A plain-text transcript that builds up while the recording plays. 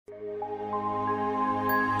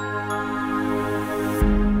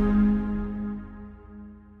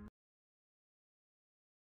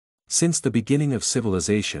Since the beginning of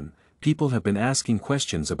civilization, people have been asking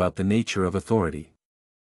questions about the nature of authority.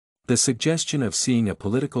 The suggestion of seeing a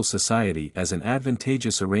political society as an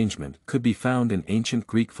advantageous arrangement could be found in ancient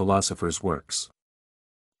Greek philosophers' works.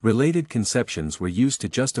 Related conceptions were used to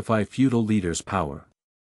justify feudal leaders' power.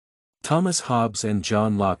 Thomas Hobbes and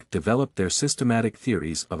John Locke developed their systematic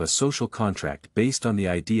theories of a social contract based on the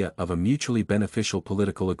idea of a mutually beneficial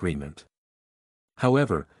political agreement.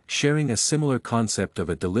 However, sharing a similar concept of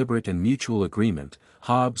a deliberate and mutual agreement,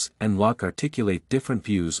 Hobbes and Locke articulate different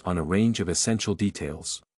views on a range of essential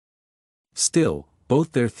details. Still,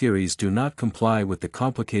 both their theories do not comply with the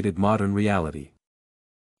complicated modern reality.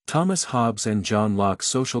 Thomas Hobbes and John Locke's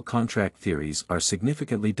social contract theories are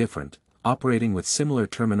significantly different, operating with similar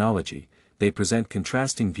terminology. They present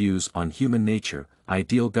contrasting views on human nature,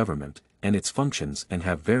 ideal government, and its functions, and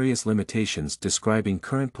have various limitations describing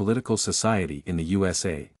current political society in the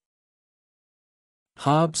USA.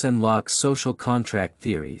 Hobbes and Locke's social contract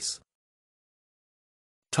theories.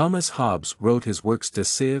 Thomas Hobbes wrote his works De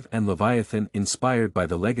Cive and Leviathan inspired by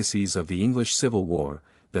the legacies of the English Civil War,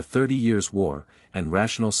 the 30 Years' War, and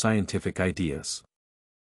rational scientific ideas.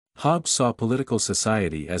 Hobbes saw political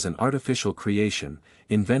society as an artificial creation,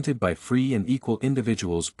 invented by free and equal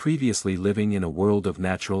individuals previously living in a world of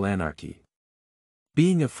natural anarchy.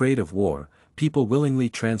 Being afraid of war, people willingly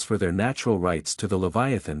transfer their natural rights to the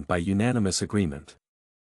Leviathan by unanimous agreement.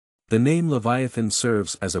 The name Leviathan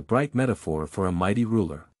serves as a bright metaphor for a mighty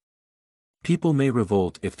ruler. People may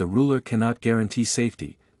revolt if the ruler cannot guarantee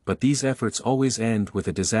safety, but these efforts always end with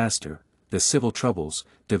a disaster, the civil troubles,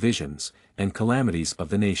 divisions, and calamities of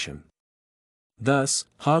the nation. Thus,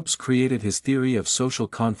 Hobbes created his theory of social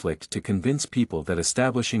conflict to convince people that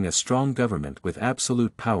establishing a strong government with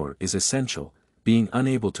absolute power is essential. Being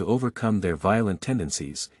unable to overcome their violent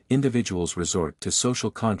tendencies, individuals resort to social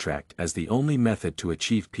contract as the only method to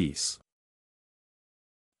achieve peace.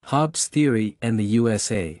 Hobbes' theory and the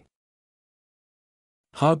USA.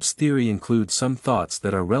 Hobbes' theory includes some thoughts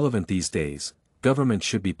that are relevant these days. Government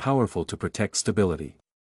should be powerful to protect stability.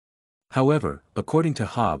 However, according to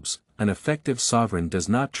Hobbes, an effective sovereign does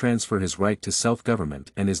not transfer his right to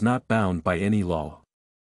self-government and is not bound by any law.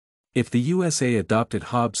 If the USA adopted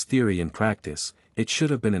Hobbes' theory in practice, it should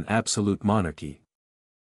have been an absolute monarchy.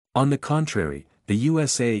 On the contrary, the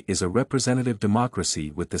USA is a representative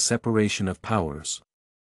democracy with the separation of powers.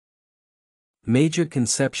 Major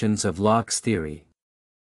conceptions of Locke's theory.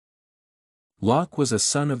 Locke was a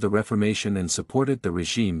son of the Reformation and supported the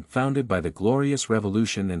regime founded by the Glorious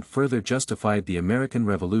Revolution and further justified the American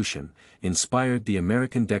Revolution, inspired the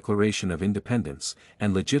American Declaration of Independence,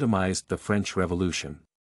 and legitimized the French Revolution.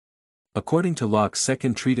 According to Locke's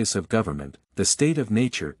second treatise of government, the state of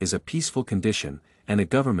nature is a peaceful condition, and a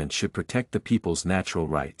government should protect the people's natural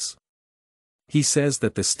rights. He says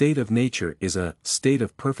that the state of nature is a state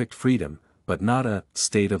of perfect freedom, but not a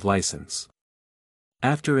state of license.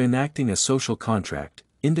 After enacting a social contract,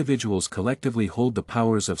 individuals collectively hold the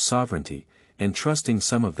powers of sovereignty, entrusting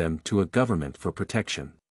some of them to a government for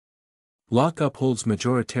protection. Locke upholds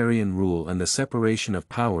majoritarian rule and the separation of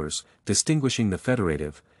powers, distinguishing the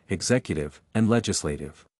federative, executive, and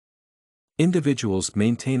legislative. Individuals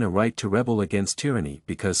maintain a right to rebel against tyranny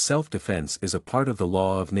because self-defense is a part of the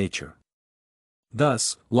law of nature.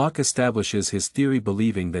 Thus, Locke establishes his theory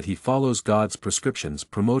believing that he follows God's prescriptions,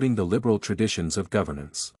 promoting the liberal traditions of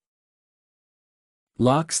governance.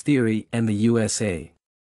 Locke's theory and the USA.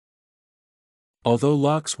 Although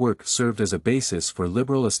Locke's work served as a basis for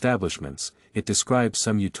liberal establishments, it describes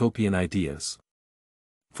some utopian ideas.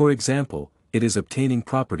 For example, it is obtaining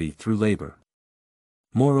property through labor.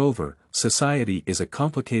 Moreover, society is a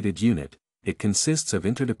complicated unit. It consists of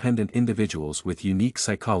interdependent individuals with unique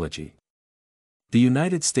psychology. The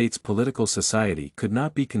United States political society could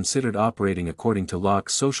not be considered operating according to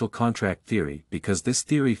Locke's social contract theory because this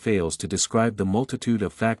theory fails to describe the multitude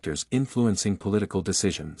of factors influencing political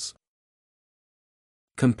decisions.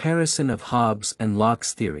 Comparison of Hobbes and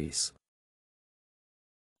Locke's theories.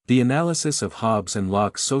 The analysis of Hobbes and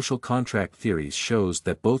Locke's social contract theories shows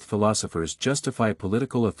that both philosophers justify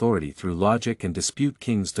political authority through logic and dispute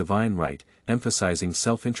king's divine right, emphasizing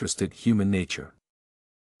self-interested human nature.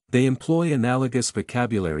 They employ analogous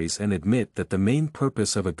vocabularies and admit that the main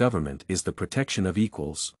purpose of a government is the protection of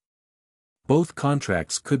equals. Both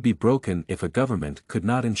contracts could be broken if a government could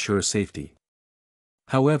not ensure safety.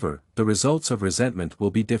 However, the results of resentment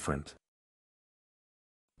will be different.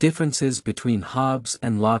 Differences between Hobbes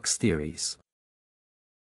and Locke's theories.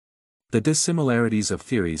 The dissimilarities of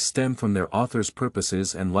theories stem from their authors'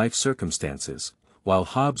 purposes and life circumstances. While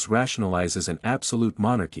Hobbes rationalizes an absolute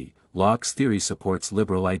monarchy, Locke's theory supports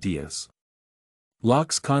liberal ideas.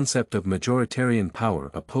 Locke's concept of majoritarian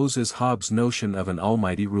power opposes Hobbes' notion of an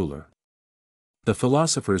almighty ruler. The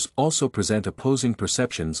philosophers also present opposing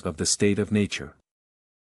perceptions of the state of nature.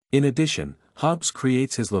 In addition, Hobbes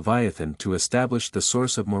creates his Leviathan to establish the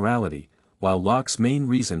source of morality, while Locke's main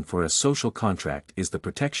reason for a social contract is the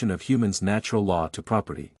protection of humans' natural law to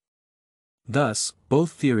property. Thus,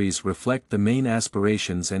 both theories reflect the main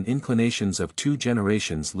aspirations and inclinations of two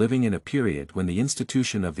generations living in a period when the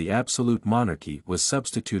institution of the absolute monarchy was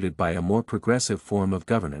substituted by a more progressive form of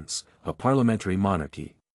governance, a parliamentary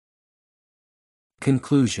monarchy.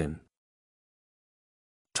 Conclusion.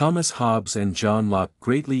 Thomas Hobbes and John Locke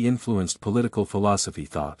greatly influenced political philosophy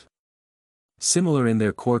thought. Similar in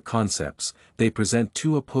their core concepts, they present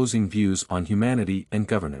two opposing views on humanity and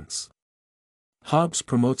governance. Hobbes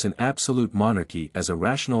promotes an absolute monarchy as a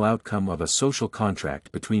rational outcome of a social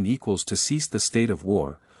contract between equals to cease the state of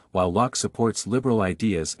war, while Locke supports liberal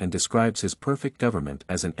ideas and describes his perfect government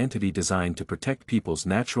as an entity designed to protect people's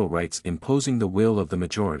natural rights imposing the will of the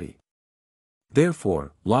majority.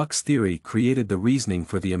 Therefore, Locke's theory created the reasoning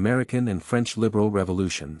for the American and French liberal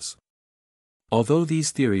revolutions. Although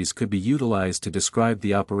these theories could be utilized to describe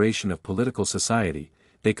the operation of political society,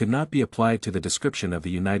 they could not be applied to the description of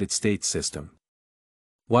the United States system.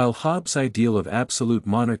 While Hobbes' ideal of absolute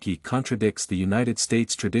monarchy contradicts the United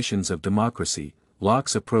States traditions of democracy,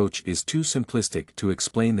 Locke's approach is too simplistic to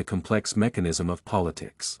explain the complex mechanism of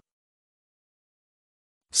politics.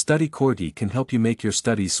 StudyCorgi can help you make your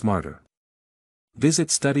studies smarter. Visit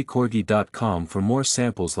studycorgi.com for more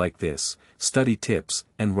samples like this, study tips,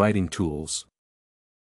 and writing tools.